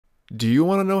Do you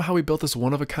want to know how we built this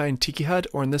one-of-a-kind Tiki Hut,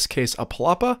 or in this case, a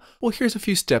polapa? Well, here's a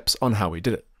few steps on how we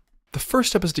did it. The first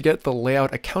step is to get the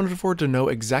layout accounted for to know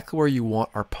exactly where you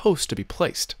want our posts to be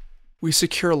placed. We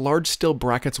secure large steel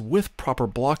brackets with proper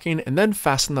blocking and then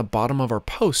fasten the bottom of our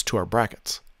post to our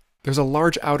brackets. There's a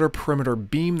large outer perimeter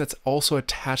beam that's also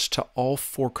attached to all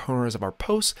four corners of our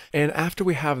posts, and after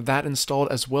we have that installed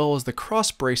as well as the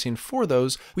cross bracing for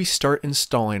those, we start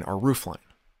installing our roofline.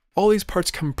 All these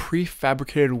parts come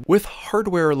prefabricated with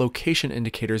hardware location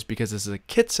indicators because this is a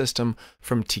kit system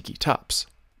from Tiki Tops.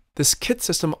 This kit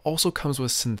system also comes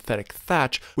with synthetic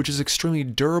thatch, which is extremely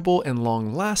durable and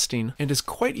long-lasting, and is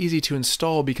quite easy to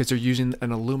install because they're using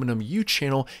an aluminum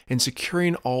U-channel and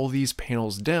securing all these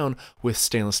panels down with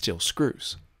stainless steel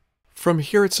screws. From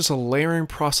here, it's just a layering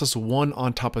process, one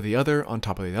on top of the other, on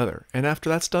top of the other. And after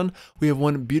that's done, we have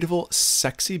one beautiful,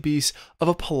 sexy beast of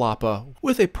a polapa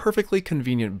with a perfectly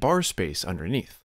convenient bar space underneath.